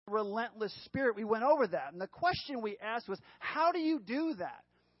relentless spirit. We went over that. And the question we asked was, how do you do that?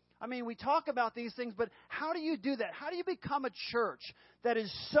 I mean, we talk about these things, but how do you do that? How do you become a church that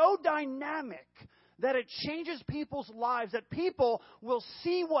is so dynamic that it changes people's lives, that people will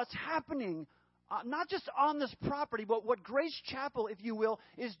see what's happening, not just on this property, but what Grace Chapel, if you will,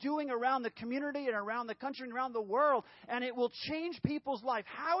 is doing around the community and around the country and around the world, and it will change people's life?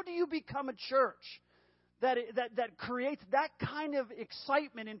 How do you become a church that creates that kind of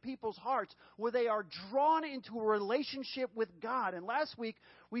excitement in people's hearts where they are drawn into a relationship with God? And last week,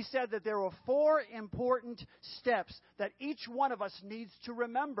 we said that there were 4 important steps that each one of us needs to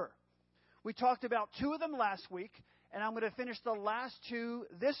remember. We talked about 2 of them last week, and I'm going to finish the last 2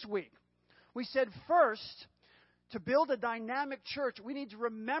 this week. We said first, to build a dynamic church, we need to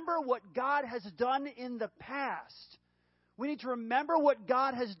remember what God has done in the past. We need to remember what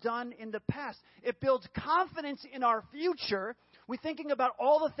God has done in the past. It builds confidence in our future. We're thinking about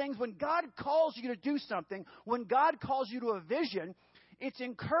all the things when God calls you to do something, when God calls you to a vision, it's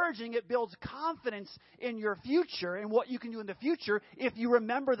encouraging. It builds confidence in your future and what you can do in the future if you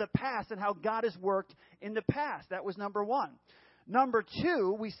remember the past and how God has worked in the past. That was number 1. Number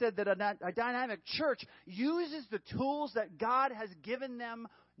 2, we said that a dynamic church uses the tools that God has given them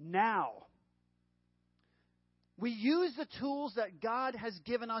now. We use the tools that God has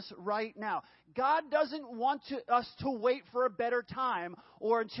given us right now. God doesn't want us to wait for a better time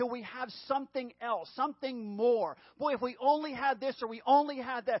or until we have something else, something more. Boy, if we only had this or we only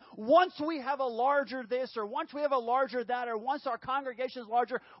had that. Once we have a larger this or once we have a larger that or once our congregation is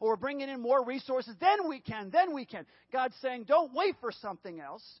larger or we're bringing in more resources, then we can. God's saying, don't wait for something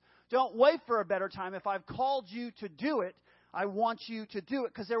else. Don't wait for a better time. If I've called you to do it, I want you to do it,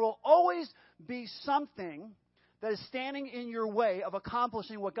 because there will always be something that is standing in your way of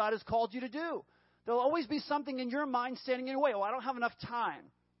accomplishing what God has called you to do. There will always be something in your mind standing in your way. Oh, I don't have enough time.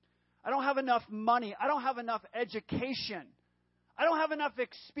 I don't have enough money. I don't have enough education. I don't have enough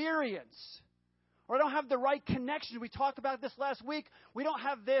experience. Or I don't have the right connection. We talked about this last week. We don't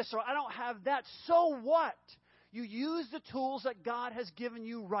have this or I don't have that. So what? You use the tools that God has given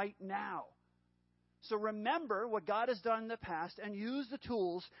you right now. So remember what God has done in the past and use the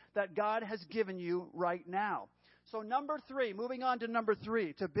tools that God has given you right now. So number 3, moving on to number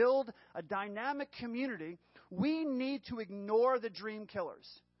 3, to build a dynamic community, we need to ignore the dream killers.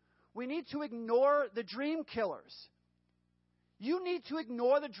 We need to ignore the dream killers. You need to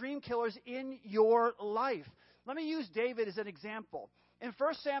ignore the dream killers in your life. Let me use David as an example. In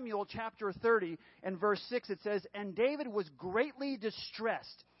 1 Samuel chapter 30 and verse 6, it says, "And David was greatly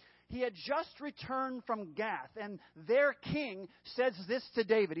distressed. He had just returned from Gath, and their king says this to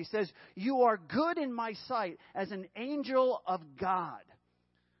David. He says, 'You are good in my sight as an angel of God.'"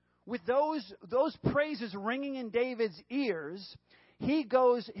 With those praises ringing in David's ears, he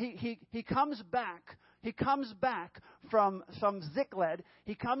comes back. He comes back from Ziklag.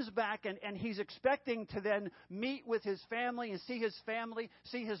 He comes back and he's expecting to then meet with his family and see his family,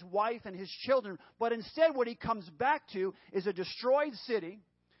 see his wife and his children. But instead what he comes back to is a destroyed city.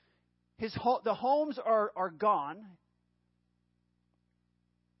 The homes are gone.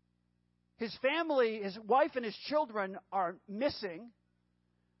 His family, his wife and his children are missing.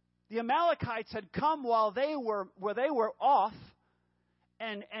 The Amalekites had come while they were off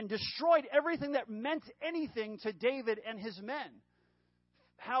and destroyed everything that meant anything to David and his men.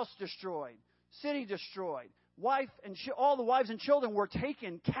 House destroyed, city destroyed. All the wives and children were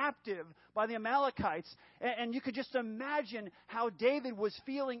taken captive by the Amalekites. And you could just imagine how David was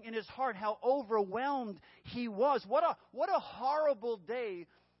feeling in his heart, how overwhelmed he was. What a horrible day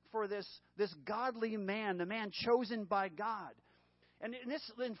for this godly man, the man chosen by God. And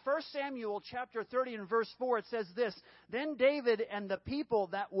in 1 Samuel chapter 30 and verse 4, it says this, "Then David and the people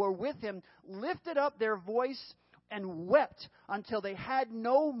that were with him lifted up their voice and wept until they had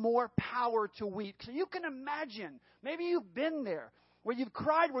no more power to weep." So you can imagine, maybe you've been there, where you've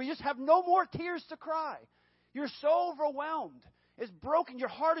cried, where you just have no more tears to cry. You're so overwhelmed. It's broken. Your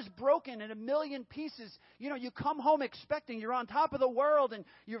heart is broken in a million pieces. You know, you come home expecting you're on top of the world and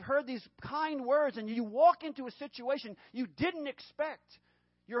you've heard these kind words and you walk into a situation you didn't expect.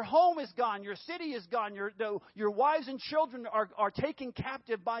 Your home is gone. Your city is gone. Your wives and children are taken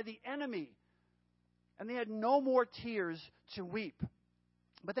captive by the enemy. And they had no more tears to weep.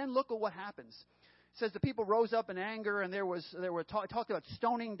 But then look at what happens. It says the people rose up in anger, and they were talked about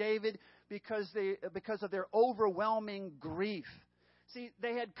stoning David because of their overwhelming grief. See,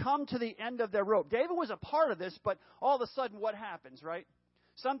 they had come to the end of their rope. David was a part of this, but all of a sudden what happens, right?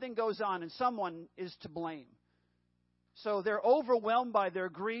 Something goes on, and someone is to blame. So they're overwhelmed by their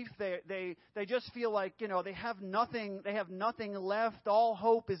grief. They just feel like, they have nothing left. All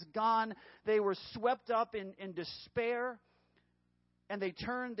hope is gone. They were swept up in despair. And they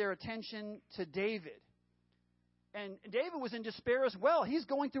turned their attention to David. And David was in despair as well. He's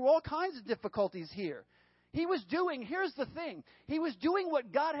going through all kinds of difficulties here. Here's the thing. He was doing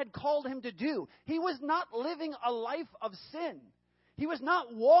what God had called him to do. He was not living a life of sin. He was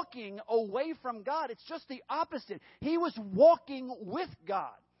not walking away from God. It's just the opposite. He was walking with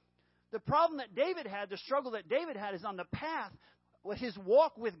God. The problem that David had, the struggle that David had, is on the path, his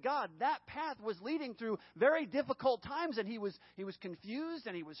walk with God. That path was leading through very difficult times, and he was confused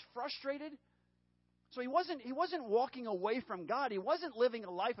and he was frustrated. So he wasn't walking away from God. He wasn't living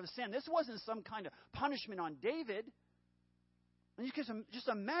a life of sin. This wasn't some kind of punishment on David. And you can just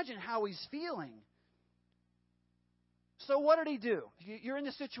imagine how he's feeling. So what did he do? You're in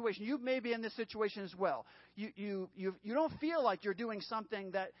this situation. You may be in this situation as well. You don't feel like you're doing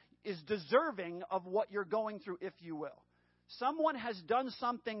something that is deserving of what you're going through, if you will. Someone has done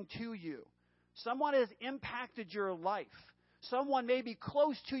something to you. Someone has impacted your life. Someone may be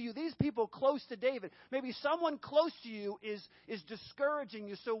close to you. These people close to David. Maybe someone close to you is discouraging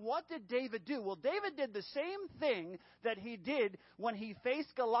you. So what did David do? Well, David did the same thing that he did when he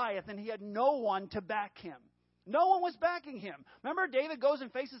faced Goliath and he had no one to back him. No one was backing him. Remember, David goes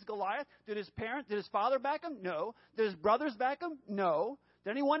and faces Goliath. Did his father back him? No. Did his brothers back him? No.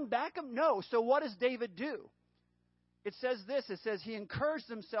 Did anyone back him? No. So what does David do? It says this. It says he encouraged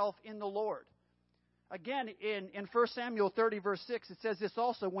himself in the Lord. Again, in 1 Samuel 30, verse 6, it says this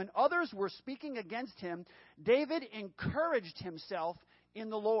also. When others were speaking against him, David encouraged himself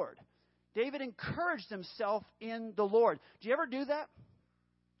in the Lord. David encouraged himself in the Lord. Do you ever do that?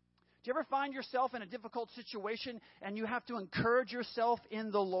 Do you ever find yourself in a difficult situation and you have to encourage yourself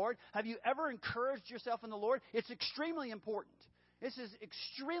in the Lord? Have you ever encouraged yourself in the Lord? It's extremely important. This is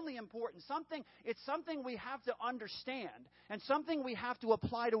extremely important. It's something we have to understand and something we have to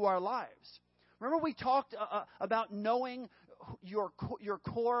apply to our lives. Remember we talked about knowing your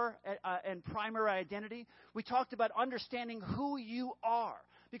core and primary identity? We talked about understanding who you are.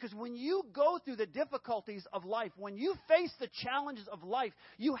 Because when you go through the difficulties of life, when you face the challenges of life,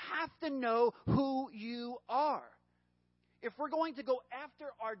 you have to know who you are. If we're going to go after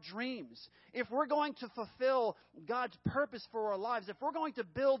our dreams, if we're going to fulfill God's purpose for our lives, if we're going to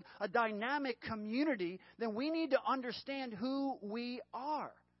build a dynamic community, then we need to understand who we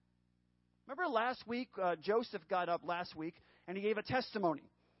are. Remember last week, Joseph got up last week and he gave a testimony.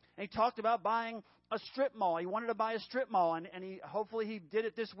 And he talked about buying a strip mall. He wanted to buy a strip mall, and hopefully he did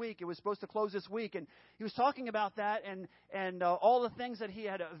it this week. It was supposed to close this week, and he was talking about that and all the things that he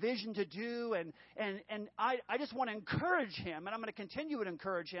had a vision to do. And I just want to encourage him, and I'm going to continue to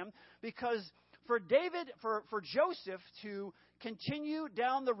encourage him, because for Joseph to continue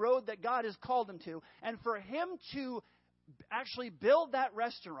down the road that God has called him to, and for him to actually build that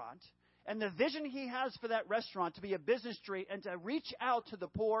restaurant, and the vision he has for that restaurant to be a business street and to reach out to the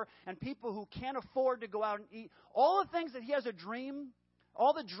poor and people who can't afford to go out and eat, all the things that he has a dream,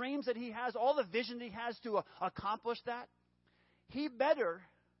 all the dreams that he has, all the vision that he has to accomplish that, he better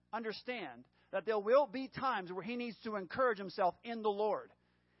understand that there will be times where he needs to encourage himself in the Lord.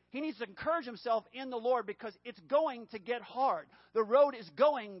 He needs to encourage himself in the Lord because it's going to get hard. The road is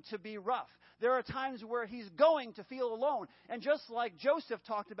going to be rough. There are times where he's going to feel alone. And just like Joseph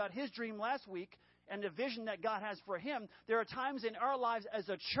talked about his dream last week and the vision that God has for him, there are times in our lives as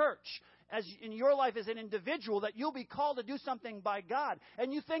a church, as in your life as an individual, that you'll be called to do something by God.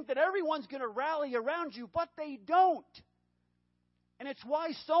 And you think that everyone's going to rally around you, but they don't. And it's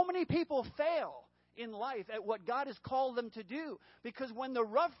why so many people fail in life at what God has called them to do. Because when the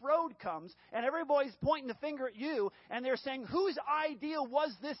rough road comes and everybody's pointing the finger at you and they're saying, whose idea was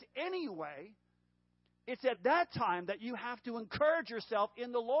this anyway? It's at that time that you have to encourage yourself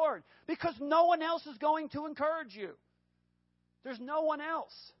in the Lord, because no one else is going to encourage you. There's no one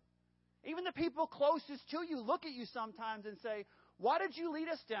else. Even the people closest to you look at you sometimes and say, why did you lead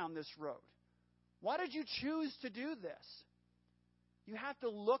us down this road? Why did you choose to do this? You have to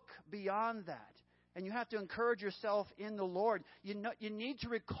look beyond that. And you have to encourage yourself in the Lord. You need to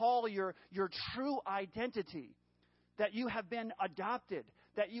recall your true identity, that you have been adopted,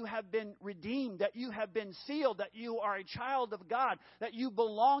 that you have been redeemed, that you have been sealed, that you are a child of God, that you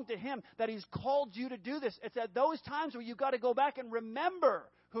belong to Him, that He's called you to do this. It's at those times where you've got to go back and remember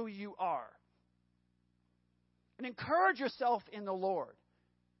who you are. And encourage yourself in the Lord.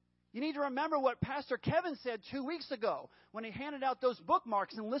 You need to remember what Pastor Kevin said 2 weeks ago when he handed out those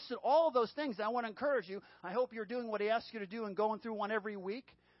bookmarks and listed all of those things. I want to encourage you. I hope you're doing what he asked you to do and going through one every week.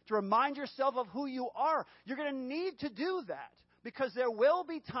 to remind yourself of who you are. You're going to need to do that because there will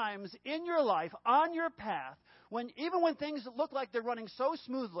be times in your life, on your path, even when things look like they're running so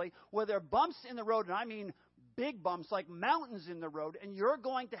smoothly, where there are bumps in the road, and I mean big bumps like mountains in the road, and you're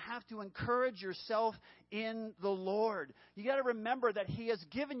going to have to encourage yourself in the Lord. You got to remember that He has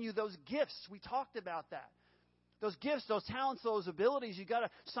given you those gifts. We talked about that. Those gifts, those talents, those abilities, you got to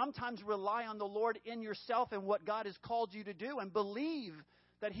sometimes rely on the Lord in yourself and what God has called you to do and believe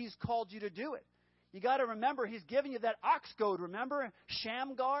that He's called you to do it. You got to remember He's given you that ox goad. Remember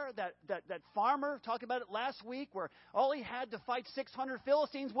Shamgar, that farmer? Talked about it last week, where all he had to fight 600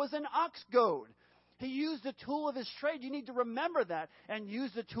 Philistines was an ox goad. He used the tool of his trade. You need to remember that and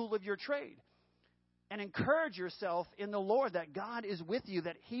use the tool of your trade. And encourage yourself in the Lord that God is with you,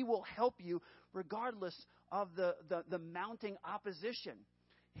 that He will help you regardless of the mounting opposition.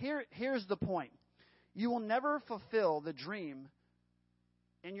 Here's the point. You will never fulfill the dream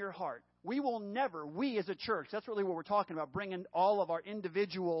in your heart. We as a church, that's really what we're talking about, bringing all of our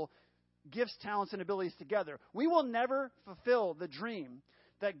individual gifts, talents, and abilities together. We will never fulfill the dream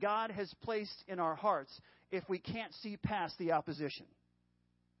that God has placed in our hearts if we can't see past the opposition.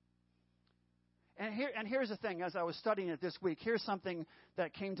 And here's the thing, as I was studying it this week, here's something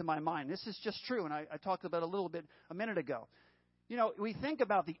that came to my mind. This is just true, and I talked about it a little bit a minute ago. You know, we think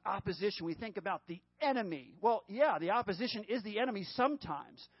about the opposition, we think about the enemy. Well, yeah, the opposition is the enemy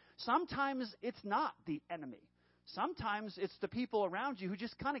sometimes. Sometimes it's not the enemy. Sometimes it's the people around you who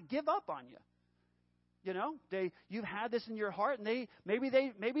just kind of give up on you. You know, you've had this in your heart, and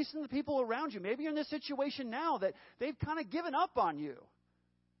maybe some of the people around you, maybe you're in this situation now that they've kind of given up on you.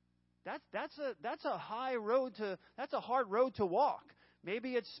 That's a hard road to walk.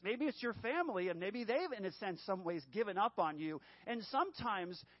 Maybe it's your family, and maybe they've, in a sense, some ways given up on you. And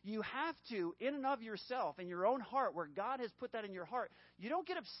sometimes you have to, in and of yourself, in your own heart, where God has put that in your heart, you don't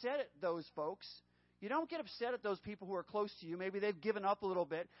get upset at those folks. You don't get upset at those people who are close to you. Maybe they've given up a little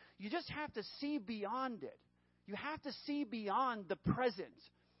bit. You just have to see beyond it. You have to see beyond the present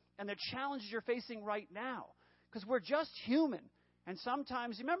and the challenges you're facing right now. Because we're just human. And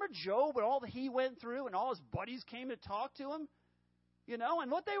sometimes, you remember Job and all that he went through and all his buddies came to talk to him? You know, and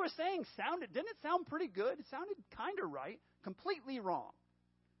what they were saying didn't it sound pretty good? It sounded kind of right. Completely wrong.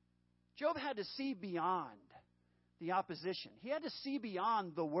 Job had to see beyond the opposition. He had to see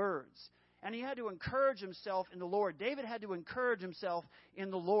beyond the words. And he had to encourage himself in the Lord. David had to encourage himself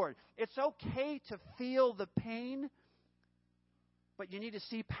in the Lord. It's okay to feel the pain, but you need to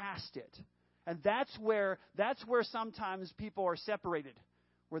see past it. And that's where sometimes people are separated,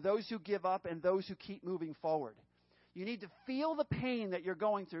 where those who give up and those who keep moving forward. You need to feel the pain that you're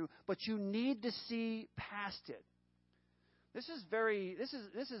going through, but you need to see past it. This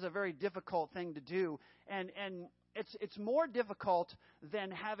is a very difficult thing to do, and it's more difficult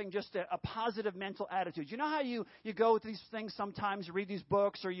than having just a positive mental attitude. You know how you go with these things sometimes, you read these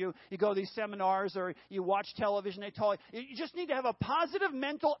books, or you go to these seminars, or you watch television, they tell you just need to have a positive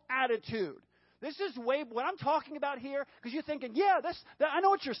mental attitude. This is what I'm talking about here, because you're thinking, I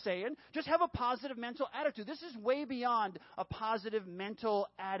know what you're saying. Just have a positive mental attitude. This is way beyond a positive mental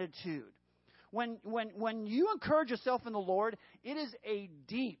attitude. When you encourage yourself in the Lord, it is a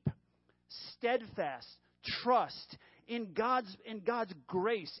deep, steadfast trust in God's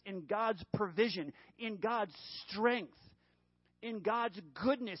grace, in God's provision, in God's strength, in God's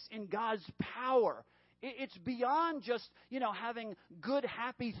goodness, in God's power. It's beyond just, having good,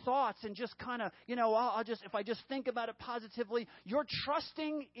 happy thoughts and just kind of, if I just think about it positively. You're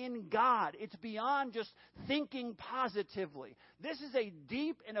trusting in God. It's beyond just thinking positively. This is a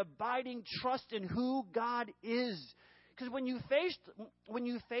deep and abiding trust in who God is. Because when you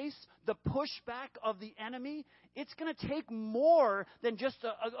face the pushback of the enemy, it's going to take more than just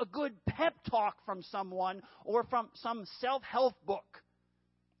a good pep talk from someone or from some self-help book.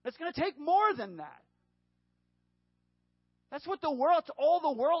 It's going to take more than that. That's what all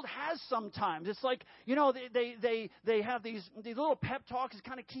the world has sometimes. It's like, they have these little pep talks that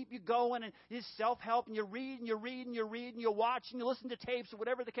kind of keep you going, and it's self-help, and you read and you read and you read and you watch and you listen to tapes or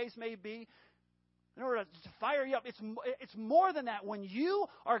whatever the case may be in order to fire you up. It's more than that. When you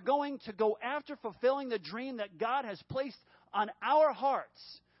are going to go after fulfilling the dream that God has placed on our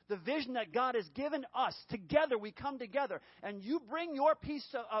hearts, the vision that God has given us, together we come together, and you bring your piece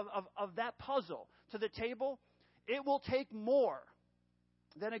of that puzzle to the table, it will take more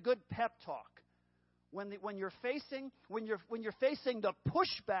than a good pep talk. When you're facing the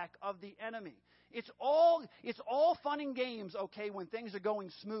pushback of the enemy, it's all fun and games, okay, when things are going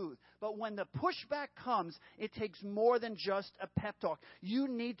smooth. But when the pushback comes, it takes more than just a pep talk. You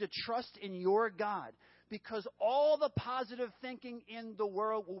need to trust in your God, because all the positive thinking in the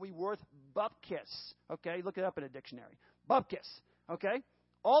world will be worth bupkis. Okay, look it up in a dictionary. Bupkis. Okay,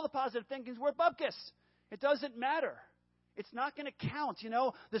 all the positive thinking is worth bupkis. It doesn't matter. It's not going to count.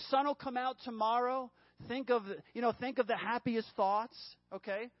 The sun will come out tomorrow. Think of the happiest thoughts.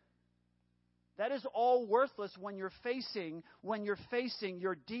 Okay. That is all worthless when you're facing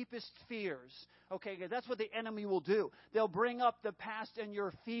your deepest fears. Okay, that's what the enemy will do. They'll bring up the past and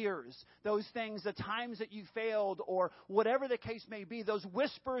your fears, those things, the times that you failed, or whatever the case may be, those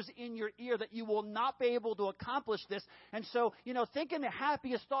whispers in your ear that you will not be able to accomplish this. And so, thinking the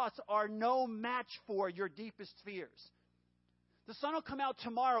happiest thoughts are no match for your deepest fears. The sun will come out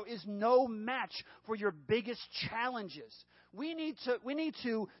tomorrow is no match for your biggest challenges. We need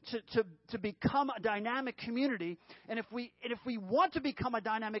to become a dynamic community, and if we want to become a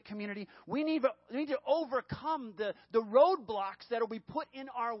dynamic community, we need to overcome the roadblocks that will be put in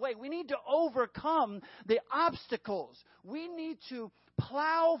our way. We need to overcome the obstacles. We need to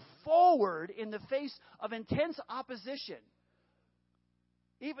plow forward in the face of intense opposition.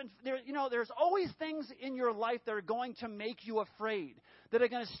 Even there's always things in your life that are going to make you afraid, that are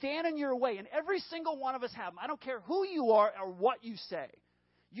going to stand in your way. And every single one of us have them. I don't care who you are or what you say.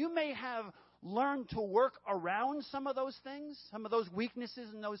 You may have learned to work around some of those things, some of those weaknesses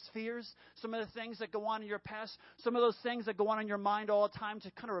and those fears, some of the things that go on in your past, some of those things that go on in your mind all the time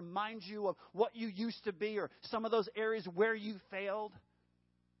to kind of remind you of what you used to be, or some of those areas where you failed.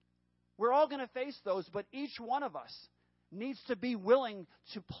 We're all going to face those, but each one of us needs to be willing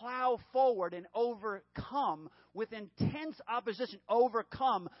to plow forward and overcome, with intense opposition,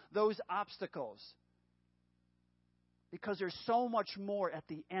 overcome those obstacles. Because there's so much more at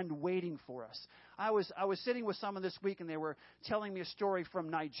the end waiting for us. I was sitting with someone this week, and they were telling me a story from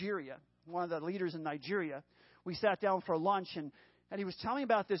Nigeria, one of the leaders in Nigeria. We sat down for lunch, and he was telling me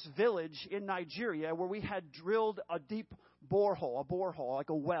about this village in Nigeria where we had drilled a deep borehole, like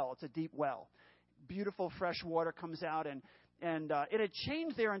a well. It's a deep well. Beautiful fresh water comes out, and it had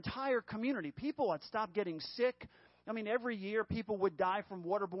changed their entire community. People had stopped getting sick. I mean, every year people would die from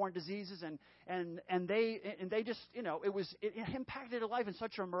waterborne diseases, and they just, it impacted their life in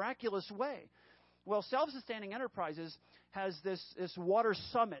such a miraculous way. Well, Self-Sustaining Enterprises has this water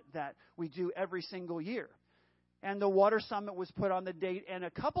summit that we do every single year. And the water summit was put on the date, and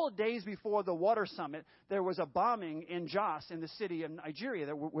a couple of days before the water summit, there was a bombing in Jos, in the city of Nigeria,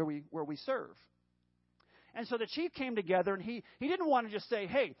 where we serve. And so the chief came together, and he didn't want to just say,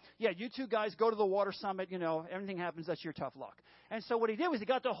 hey, yeah, you two guys go to the water summit, everything happens, that's your tough luck. And so what he did was he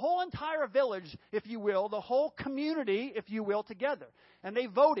got the whole entire village, if you will, the whole community, if you will, together. And they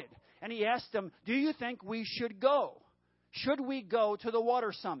voted. And he asked them, do you think we should go? Should we go to the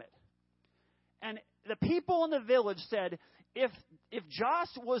water summit? And the people in the village said, if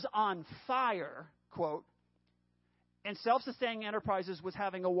Jos was on fire, quote, and Self-Sustaining Enterprises was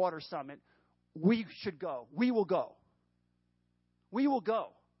having a water summit, we should go. We will go. We will go.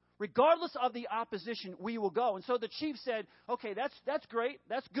 Regardless of the opposition, we will go. And so the chief said, okay, that's great.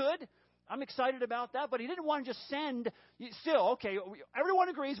 That's good. I'm excited about that. But he didn't want to just send, still, okay, everyone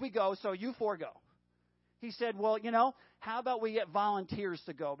agrees we go, so you four go. He said, well, how about we get volunteers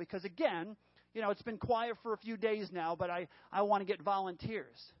to go? Because again, it's been quiet for a few days now, but I want to get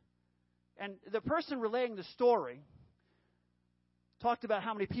volunteers. And the person relaying the story talked about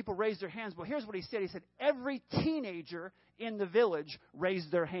how many people raised their hands. Well, here's what he said. He said, every teenager in the village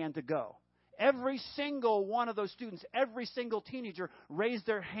raised their hand to go. Every single one of those students, every single teenager raised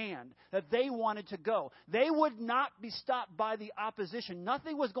their hand that they wanted to go. They would not be stopped by the opposition.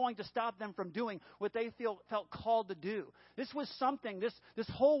 Nothing was going to stop them from doing what they felt called to do. This was something, this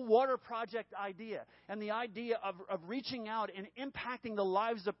whole water project idea, and the idea of reaching out and impacting the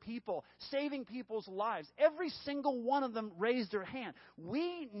lives of people, saving people's lives. Every single one of them raised their hand.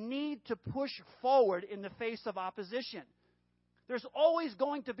 We need to push forward in the face of opposition. There's always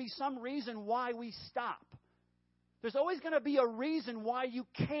going to be some reason why we stop. There's always going to be a reason why you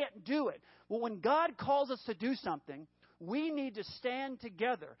can't do it. Well, when God calls us to do something, we need to stand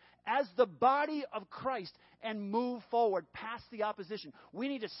together as the body of Christ and move forward past the opposition. We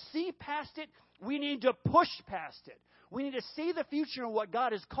need to see past it. We need to push past it. We need to see the future and what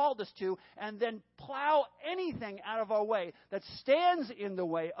God has called us to, and then plow anything out of our way that stands in the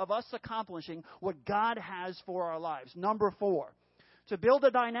way of us accomplishing what God has for our lives. Number 4. To build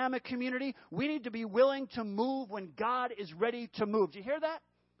a dynamic community, we need to be willing to move when God is ready to move. Do you hear that?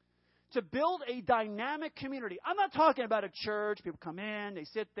 To build a dynamic community. I'm not talking about a church. People come in, they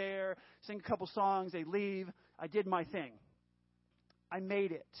sit there, sing a couple songs, they leave. I did my thing. I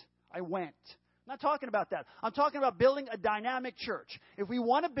made it. I went. I'm not talking about that. I'm talking about building a dynamic church. If we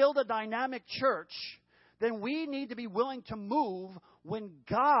want to build a dynamic church, then we need to be willing to move when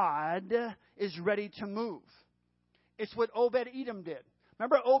God is ready to move. It's what Obed-Edom did.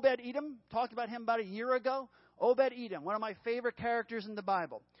 Remember Obed-Edom? Talked about him about a year ago. Obed-Edom, one of my favorite characters in the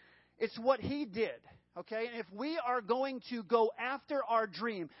Bible. It's what he did. Okay, and if we are going to go after our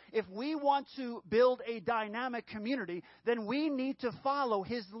dream, if we want to build a dynamic community, then we need to follow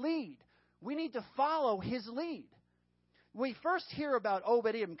his lead. We need to follow his lead. We first hear about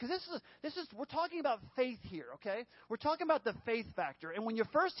Obed-Edom, because we're talking about faith here, okay? We're talking about the faith factor. And when you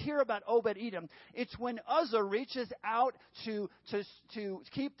first hear about Obed-Edom, it's when Uzzah reaches out to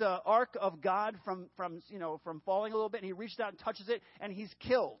keep the ark of God from falling a little bit, and he reaches out and touches it, and he's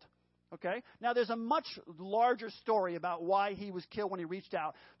killed. Okay? Now, there's a much larger story about why he was killed when he reached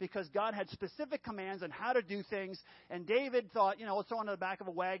out, because God had specific commands on how to do things, and David thought, let's throw it on the back of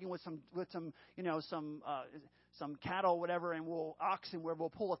a wagon with some cattle, whatever, and oxen, where we'll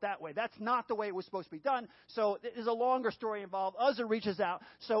pull it that way. That's not the way it was supposed to be done. So there's a longer story involved. Uzzah reaches out.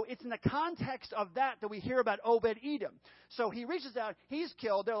 So it's in the context of that we hear about Obed-Edom. So he reaches out. He's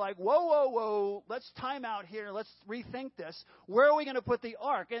killed. They're like, whoa. Let's time out here. Let's rethink this. Where are we going to put the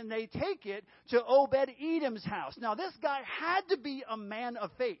ark? And they take it to Obed-Edom's house. Now, this guy had to be a man of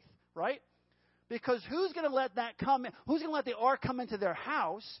faith, right? Because who's going to let that come in? Who's going to let the ark come into their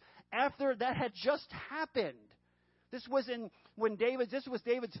house after that had just happened? This was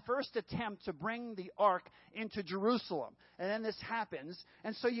David's first attempt to bring the ark into Jerusalem. And then this happens.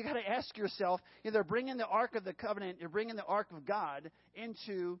 And so you got to ask yourself, they're bringing the ark of the covenant, you're bringing the ark of God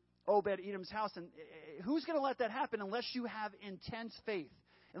into Obed-Edom's house. And who's going to let that happen unless you have intense faith,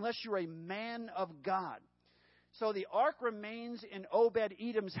 unless you're a man of God? So the ark remains in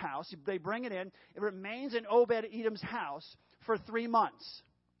Obed-Edom's house. They bring it in. It remains in Obed-Edom's house for 3 months,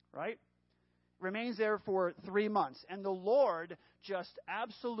 right? Remains there for 3 months. And the Lord just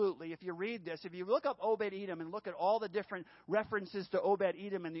absolutely, if you read this, if you look up Obed-Edom and look at all the different references to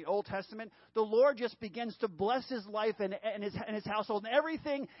Obed-Edom in the Old Testament, the Lord just begins to bless his life and his household and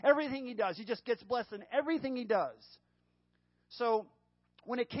everything he does. He just gets blessed in everything he does. So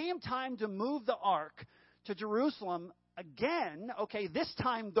when it came time to move the ark to Jerusalem again, okay, this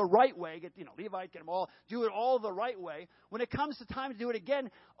time the right way, get them all, do it all the right way. When it comes to time to do it again,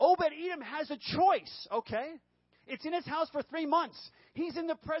 Obed-Edom has a choice, okay? It's in his house for 3 months. He's in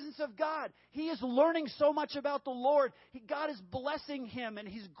the presence of God. He is learning so much about the Lord. God is blessing him, and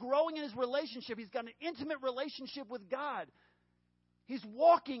he's growing in his relationship. He's got an intimate relationship with God. He's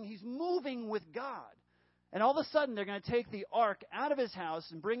walking, he's moving with God. And all of a sudden, they're going to take the ark out of his house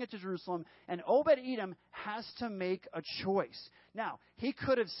and bring it to Jerusalem. And Obed-Edom has to make a choice. Now, he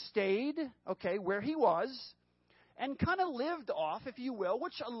could have stayed, where he was and kind of lived off, if you will,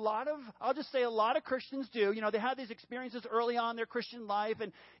 which a lot of Christians do. They have these experiences early on in their Christian life,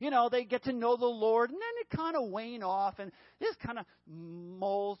 and, they get to know the Lord, and then it kind of wane off, and they just kind of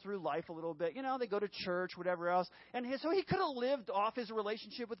mull through life a little bit. They go to church, whatever else. And so he could have lived off his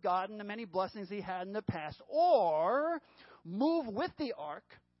relationship with God and the many blessings he had in the past, or move with the ark,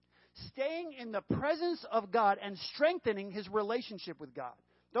 staying in the presence of God and strengthening his relationship with God.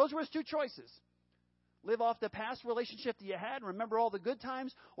 Those were his two choices. Live off the past relationship that you had and remember all the good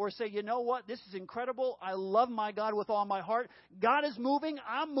times, or say, you know what, this is incredible. I love my God with all my heart. God is moving.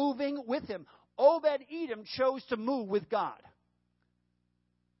 I'm moving with him. Obed-Edom chose to move with God.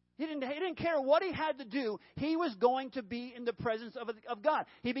 He didn't care what he had to do. He was going to be in the presence of God.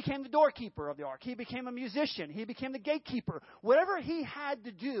 He became the doorkeeper of the ark. He became a musician. He became the gatekeeper. Whatever he had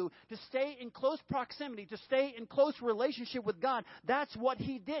to do to stay in close proximity, to stay in close relationship with God, that's what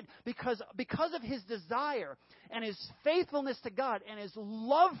he did. Because of his desire and his faithfulness to God and his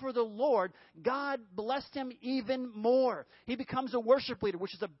love for the Lord, God blessed him even more. He becomes a worship leader,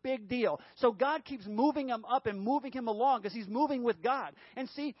 which is a big deal. So God keeps moving him up and moving him along because he's moving with God. And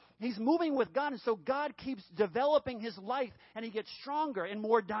see, he's moving with God, and so God keeps developing his life, and he gets stronger and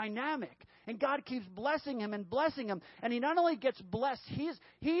more dynamic. And God keeps blessing him, and he not only gets blessed,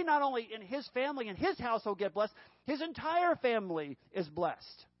 he not only in his family and his household get blessed, his entire family is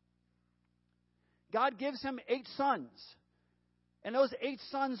blessed. God gives him 8 sons. And those 8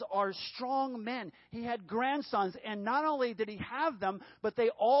 sons are strong men. He had grandsons, and not only did he have them, but they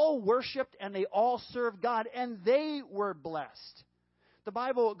all worshiped and they all served God, and they were blessed. The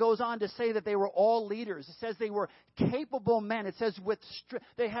Bible goes on to say that they were all leaders. It says they were capable men. It says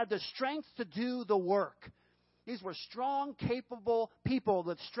they had the strength to do the work. These were strong, capable people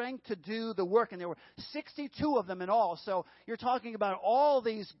with strength to do the work. And there were 62 of them in all. So you're talking about all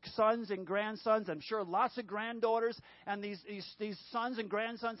these sons and grandsons. I'm sure lots of granddaughters. And these sons and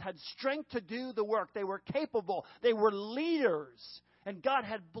grandsons had strength to do the work. They were capable. They were leaders. And God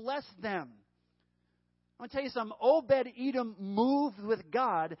had blessed them. I'm going to tell you something. Obed-Edom moved with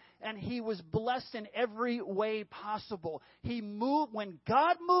God, and he was blessed in every way possible. He moved. When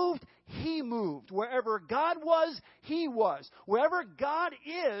God moved, he moved. Wherever God was, he was. Wherever God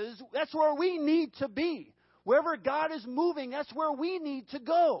is, that's where we need to be. Wherever God is moving, that's where we need to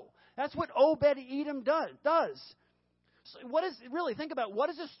go. That's what Obed-Edom does. So really, think about, what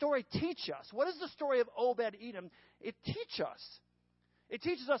does this story teach us? What is the story of Obed-Edom? It teaches us. It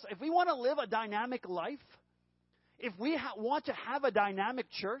teaches us if we want to live a dynamic life, if we want to have a dynamic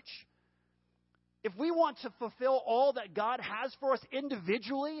church, if we want to fulfill all that God has for us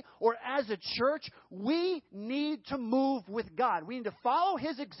individually or as a church, we need to move with God. We need to follow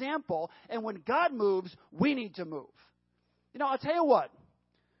His example, and when God moves, we need to move. I'll tell you what.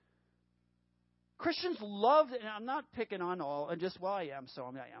 Christians love, and I'm not picking on all, and I am, so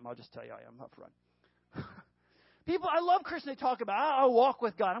I am. I'll just tell you I am up front. I love Christians. They talk about, I'll walk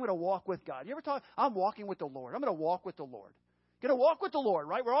with God. I'm going to walk with God. You ever talk, I'm walking with the Lord. I'm going to walk with the Lord. Going to walk with the Lord,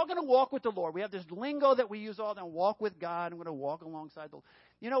 right? We're all going to walk with the Lord. We have this lingo that we use all the time, walk with God. I'm going to walk alongside the Lord.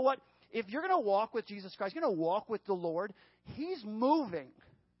 You know what? If you're going to walk with Jesus Christ, you're going to walk with the Lord, He's moving.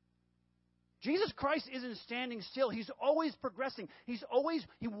 Jesus Christ isn't standing still. He's always progressing. He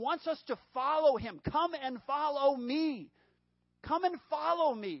wants us to follow Him. Come and follow me. Come and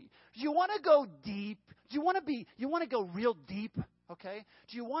follow me. Do you want to go deep? Do you want to go real deep? Okay?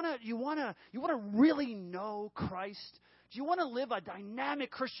 Do you want to really know Christ? Do you want to live a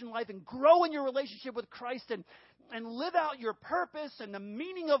dynamic Christian life and grow in your relationship with Christ and live out your purpose and the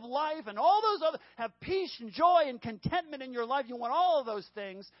meaning of life and all those other, have peace and joy and contentment in your life? You want all of those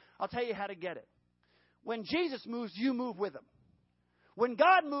things. I'll tell you how to get it. When Jesus moves, you move with Him. When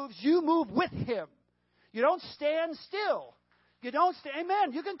God moves, you move with Him. You don't stand still. You don't stay.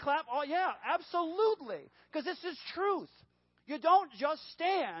 Amen. You can clap. Oh, yeah, absolutely. Because this is truth. You don't just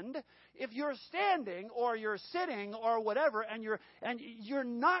stand. If you're standing or you're sitting or whatever, and you're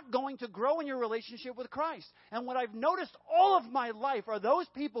not going to grow in your relationship with Christ. And what I've noticed all of my life are those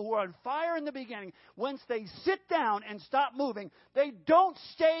people who are on fire in the beginning. Once they sit down and stop moving, they don't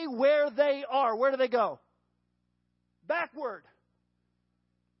stay where they are. Where do they go? Backward.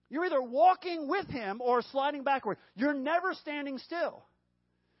 You're either walking with Him or sliding backward. You're never standing still.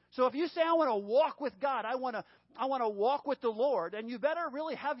 So if you say, I want to walk with God, I want to walk with the Lord, and you better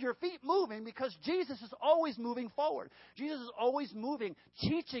really have your feet moving, because Jesus is always moving forward. Jesus is always moving,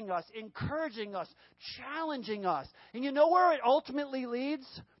 teaching us, encouraging us, challenging us. And you know where it ultimately leads?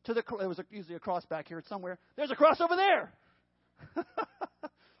 There was usually a cross back here somewhere. There's a cross over there.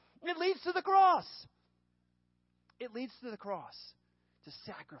 It leads to the cross. It leads to the cross. To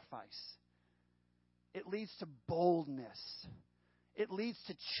sacrifice. It leads to boldness. It leads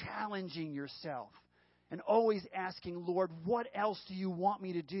to challenging yourself and always asking, Lord, what else do you want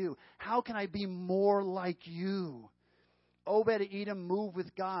me to do? How can I be more like you? Obed-Edom moved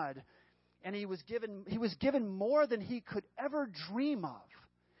with God, and he was given more than he could ever dream of.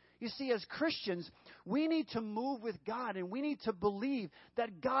 You see, as Christians, we need to move with God, and we need to believe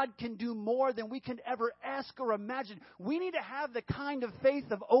that God can do more than we can ever ask or imagine. We need to have the kind of faith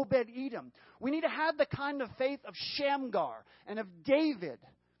of Obed-Edom. We need to have the kind of faith of Shamgar and of David.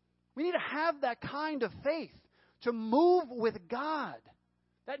 We need to have that kind of faith to move with God.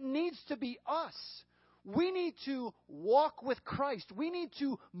 That needs to be us. We need to walk with Christ. We need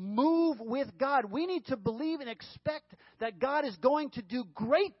to move with God. We need to believe and expect that God is going to do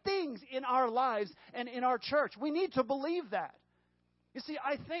great things in our lives and in our church. We need to believe that. You see,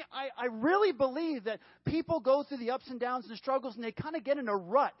 I really believe that people go through the ups and downs and the struggles, and they kind of get in a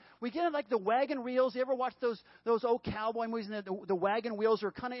rut. We get in like the wagon wheels. You ever watch those old cowboy movies, and the wagon wheels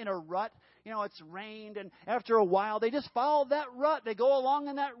are kind of in a rut? It's rained, and after a while, they just follow that rut. They go along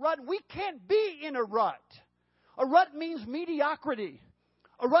in that rut. We can't be in a rut. A rut means mediocrity.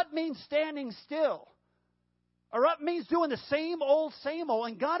 A rut means standing still. A rut means doing the same old,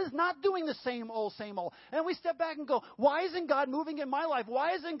 and God is not doing the same old. And we step back and go, why isn't God moving in my life?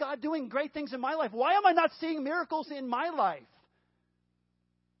 Why isn't God doing great things in my life? Why am I not seeing miracles in my life?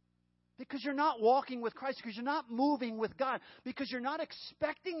 Because you're not walking with Christ, because you're not moving with God, because you're not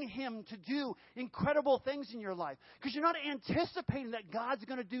expecting Him to do incredible things in your life, because you're not anticipating that God's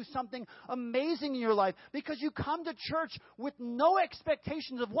going to do something amazing in your life, because you come to church with no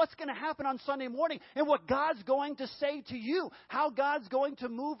expectations of what's going to happen on Sunday morning and what God's going to say to you, how God's going to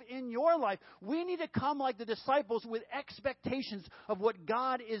move in your life. We need to come like the disciples with expectations of what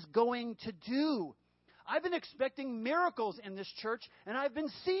God is going to do. I've been expecting miracles in this church, and I've been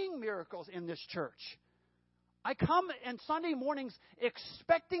seeing miracles in this church. I come on Sunday mornings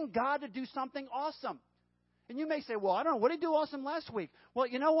expecting God to do something awesome. And you may say, well, I don't know, what did He do awesome last week? Well,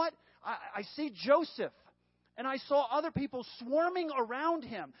 you know what? I see Joseph. And I saw other people swarming around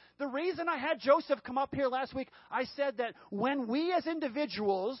him. The reason I had Joseph come up here last week, I said that when we as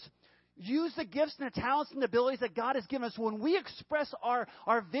individuals use the gifts and the talents and the abilities that God has given us, when we express our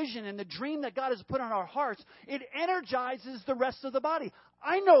vision and the dream that God has put on our hearts, it energizes the rest of the body.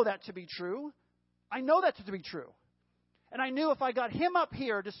 I know that to be true. I know that to be true. And I knew if I got him up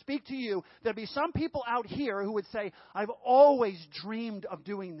here to speak to you, there'd be some people out here who would say, I've always dreamed of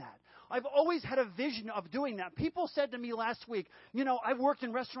doing that. I've always had a vision of doing that. People said to me last week, I've worked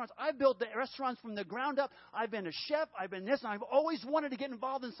in restaurants. I've built the restaurants from the ground up. I've been a chef. I've been this. And I've always wanted to get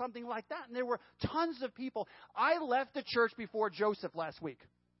involved in something like that. And there were tons of people. I left the church before Joseph last week.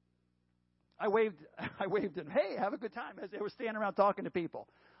 I waved at him. Hey, have a good time, as they were standing around talking to people.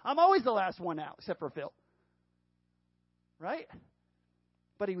 I'm always the last one out, except for Phil. Right?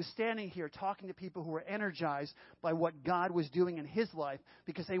 But he was standing here talking to people who were energized by what God was doing in his life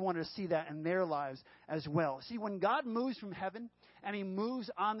because they wanted to see that in their lives as well. See, when God moves from heaven and he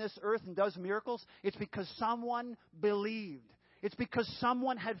moves on this earth and does miracles, it's because someone believed. It's because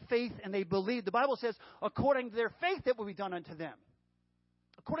someone had faith and they believed. The Bible says, according to their faith, it will be done unto them.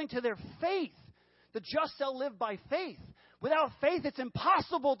 According to their faith, the just shall live by faith. Without faith, it's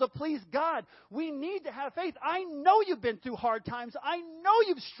impossible to please God. We need to have faith. I know you've been through hard times. I know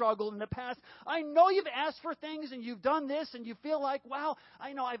you've struggled in the past. I know you've asked for things and you've done this and you feel like, wow,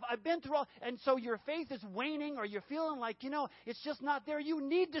 I know I've been through all. And so your faith is waning or you're feeling like, it's just not there. You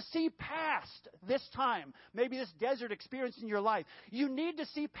need to see past this time, maybe this desert experience in your life. You need to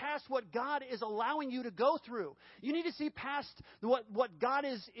see past what God is allowing you to go through. You need to see past what God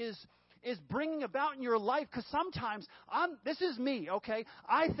is bringing about in your life, because sometimes this is me, okay?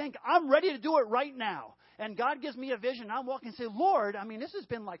 I think I'm ready to do it right now. And God gives me a vision. I'm walking and say, Lord, this has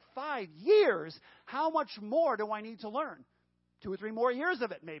been like 5 years. How much more do I need to learn? 2 or 3 more years of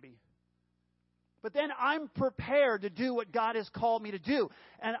it, maybe. But then I'm prepared to do what God has called me to do.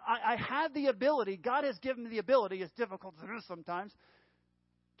 And I have the ability, God has given me the ability, as difficult as it is sometimes,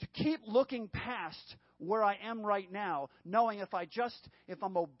 to keep looking past where I am right now, knowing if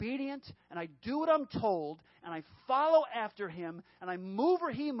I'm obedient and I do what I'm told and I follow after him and I move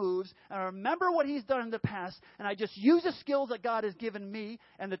where he moves and I remember what he's done in the past and I just use the skills that God has given me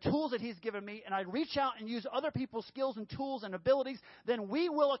and the tools that he's given me and I reach out and use other people's skills and tools and abilities, then we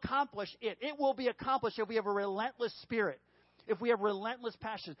will accomplish it. It will be accomplished if we have a relentless spirit, if we have relentless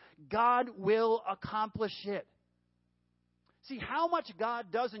passion. God will accomplish it. See, how much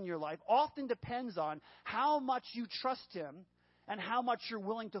God does in your life often depends on how much you trust him and how much you're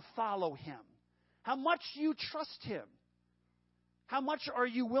willing to follow him. How much you trust him. How much are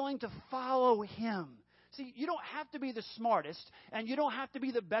you willing to follow him? See, you don't have to be the smartest, and you don't have to be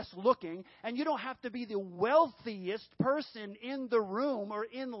the best looking, and you don't have to be the wealthiest person in the room or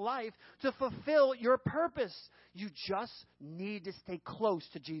in life to fulfill your purpose. You just need to stay close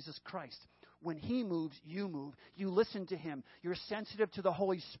to Jesus Christ. When he moves, you move. You listen to him. You're sensitive to the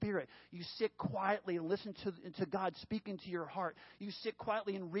Holy Spirit. You sit quietly and listen to God speaking to your heart. You sit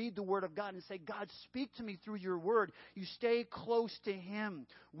quietly and read the Word of God and say, God, speak to me through your Word. You stay close to him.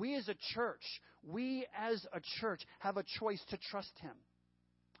 We as a church have a choice to trust him.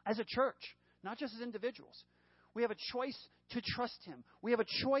 As a church, not just as individuals. We have a choice to trust him. We have a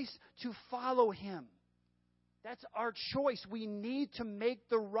choice to follow him. That's our choice. We need to make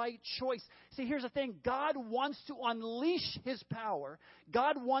the right choice. See, here's the thing. God wants to unleash his power.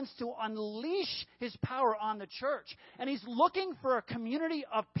 God wants to unleash his power on the church. And he's looking for a community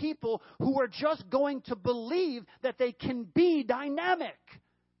of people who are just going to believe that they can be dynamic.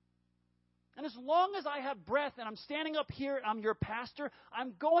 And as long as I have breath and I'm standing up here and I'm your pastor,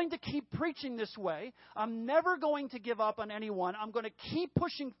 I'm going to keep preaching this way. I'm never going to give up on anyone. I'm going to keep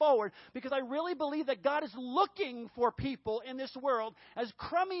pushing forward because I really believe that God is looking for people in this world, as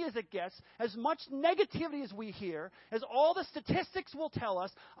crummy as it gets, as much negativity as we hear, as all the statistics will tell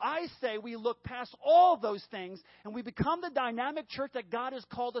us. I say we look past all those things and we become the dynamic church that God has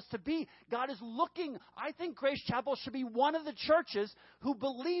called us to be. God is looking. I think Grace Chapel should be one of the churches who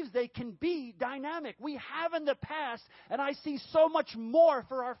believes they can be dynamic. We have in the past, and I see so much more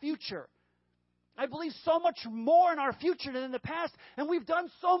for our future. I believe so much more in our future than in the past, and we've done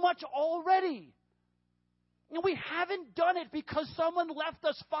so much already. And we haven't done it because someone left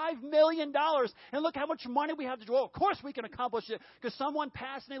us $5 million, and look how much money we have to do. Oh, of course we can accomplish it because someone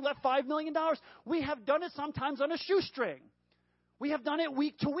passed and they left $5 million. We have done it sometimes on a shoestring. We have done it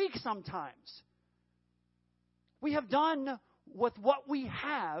week to week sometimes. We have done with what we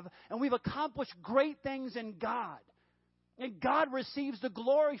have, and we've accomplished great things in God. And God receives the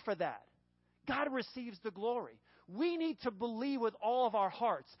glory for that. God receives the glory. We need to believe with all of our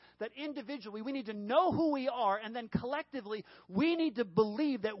hearts that individually we need to know who we are, and then collectively we need to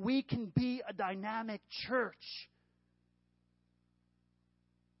believe that we can be a dynamic church.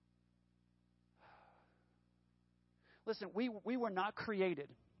 Listen, we were not created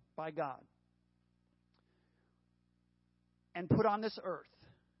by God and put on this earth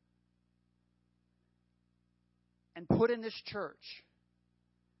and put in this church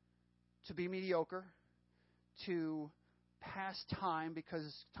to be mediocre, to pass time because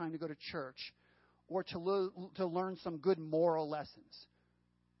it's time to go to church, or to learn some good moral lessons.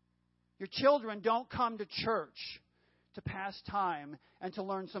 Your children don't come to church to pass time and to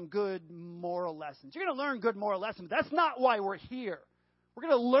learn some good moral lessons. You're going to learn good moral lessons, but that's not why we're here. We're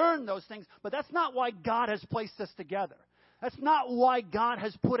going to learn those things, but that's not why God has placed us together. That's not why God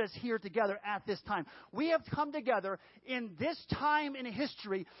has put us here together at this time. We have come together in this time in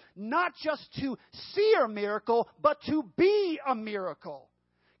history, not just to see a miracle, but to be a miracle.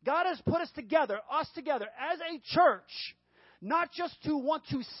 God has put us together as a church, not just to want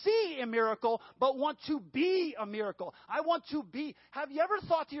to see a miracle, but want to be a miracle. I want to be. Have you ever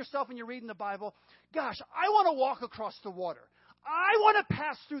thought to yourself when you're reading the Bible, gosh, I want to walk across the water. I want to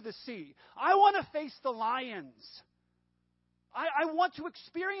pass through the sea. I want to face the lions. I want to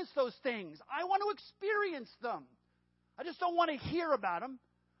experience those things. I want to experience them. I just don't want to hear about them.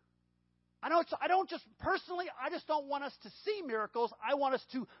 I just don't want us to see miracles. I want us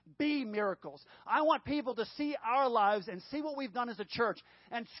to be miracles. I want people to see our lives and see what we've done as a church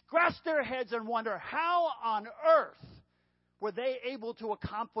and scratch their heads and wonder, how on earth were they able to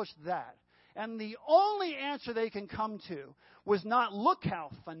accomplish that? And the only answer they can come to was not, look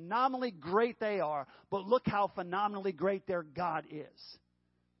how phenomenally great they are, but look how phenomenally great their God is.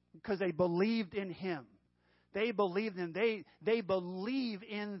 Because they believed in Him. They believed in they believe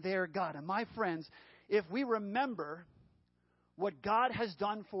in their God. And my friends, if we remember what God has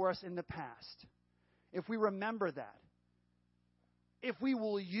done for us in the past, if we remember that, if we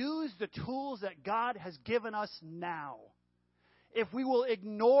will use the tools that God has given us now, if we will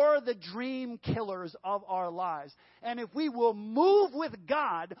ignore the dream killers of our lives, and if we will move with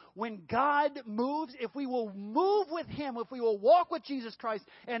God when God moves, if we will move with Him, if we will walk with Jesus Christ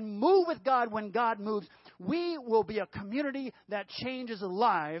and move with God when God moves, we will be a community that changes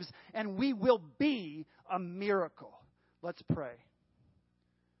lives, and we will be a miracle. Let's pray.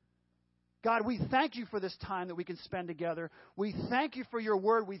 God, we thank You for this time that we can spend together. We thank You for Your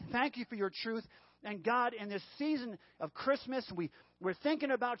word. We thank You for Your truth. And God, in this season of Christmas, we're thinking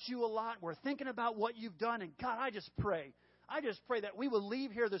about You a lot. We're thinking about what You've done. And God, I just pray that we will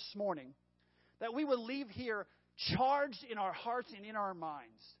leave here this morning, that we will leave here charged in our hearts and in our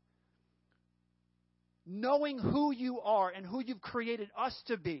minds, knowing who You are and who You've created us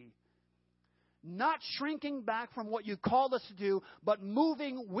to be. Not shrinking back from what You called us to do, but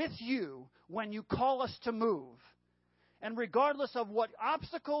moving with You when You call us to move. And regardless of what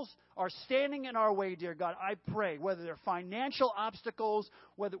obstacles are standing in our way, dear God, I pray, whether they're financial obstacles,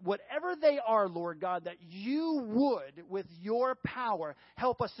 whatever they are, Lord God, that You would, with Your power,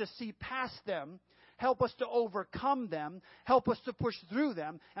 help us to see past them, help us to overcome them, help us to push through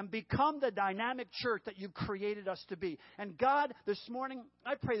them, and become the dynamic church that You've created us to be. And God, this morning,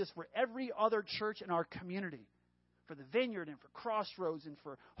 I pray this for every other church in our community. For the Vineyard and for Crossroads and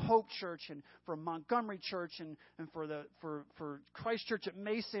for Hope Church and for Montgomery Church and for Christ Church at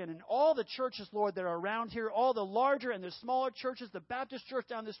Mason and all the churches, Lord, that are around here, all the larger and the smaller churches, the Baptist church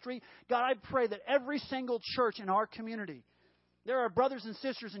down the street. God, I pray that every single church in our community, there are brothers and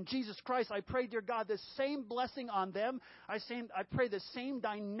sisters in Jesus Christ. I pray, dear God, the same blessing on them. I pray the same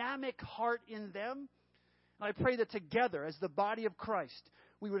dynamic heart in them. And I pray that together, as the body of Christ,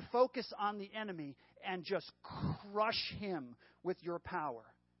 we would focus on the enemy and just crush him with Your power.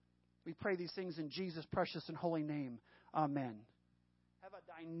 We pray these things in Jesus' precious and holy name. Amen. Have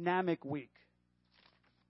a dynamic week.